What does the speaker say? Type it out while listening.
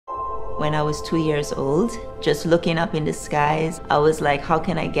When I was 2 years old, just looking up in the skies, I was like, how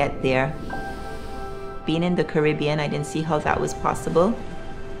can I get there? Being in the Caribbean, I didn't see how that was possible.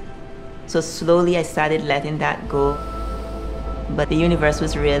 So slowly I started letting that go. But the universe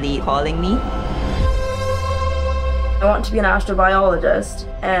was really calling me. I want to be an astrobiologist,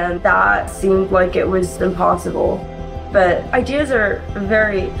 and that seemed like it was impossible. But ideas are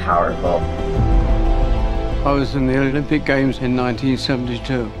very powerful. I was in the Olympic Games in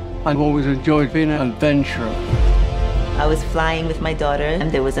 1972. I've always enjoyed being an adventurer. I was flying with my daughter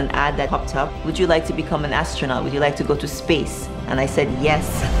and there was an ad that popped up. Would you like to become an astronaut? Would you like to go to space? And I said yes.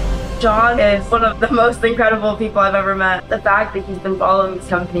 John is one of the most incredible people I've ever met. The fact that he's been following this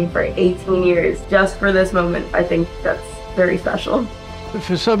company for 18 years just for this moment, I think that's very special.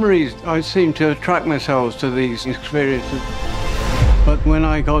 For some reason, I seem to attract myself to these experiences. But when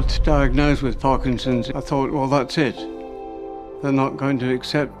I got diagnosed with Parkinson's, I thought, well, that's it. They're not going to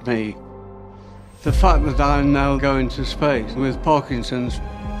accept me. The fact that I'm now going to space with Parkinson's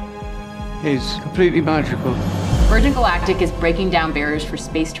is completely magical. Virgin Galactic is breaking down barriers for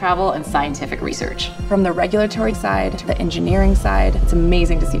space travel and scientific research. From the regulatory side to the engineering side, it's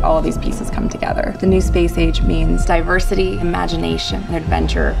amazing to see all of these pieces come together. The new space age means diversity, imagination, and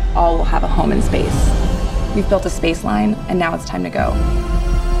adventure all will have a home in space. We've built a space line, and now it's time to go.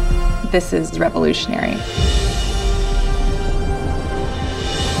 This is revolutionary.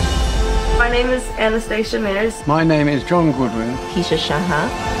 My name is Anastasia Mears. My name is John Goodwin. Keisha Shaha.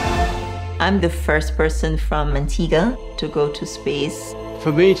 I'm the first person from Antigua to go to space.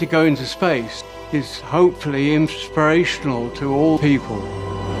 For me to go into space is hopefully inspirational to all people.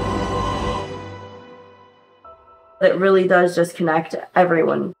 It really does just connect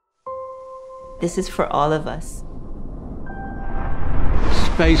everyone. This is for all of us.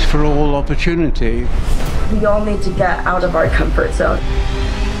 Space for all opportunity. We all need to get out of our comfort zone,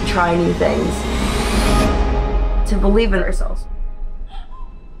 try new things, to believe in ourselves.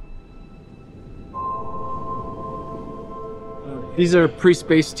 These are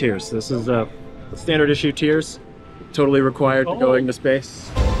pre-space tiers. This is standard issue tiers, totally required for going to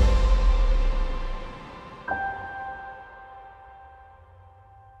space.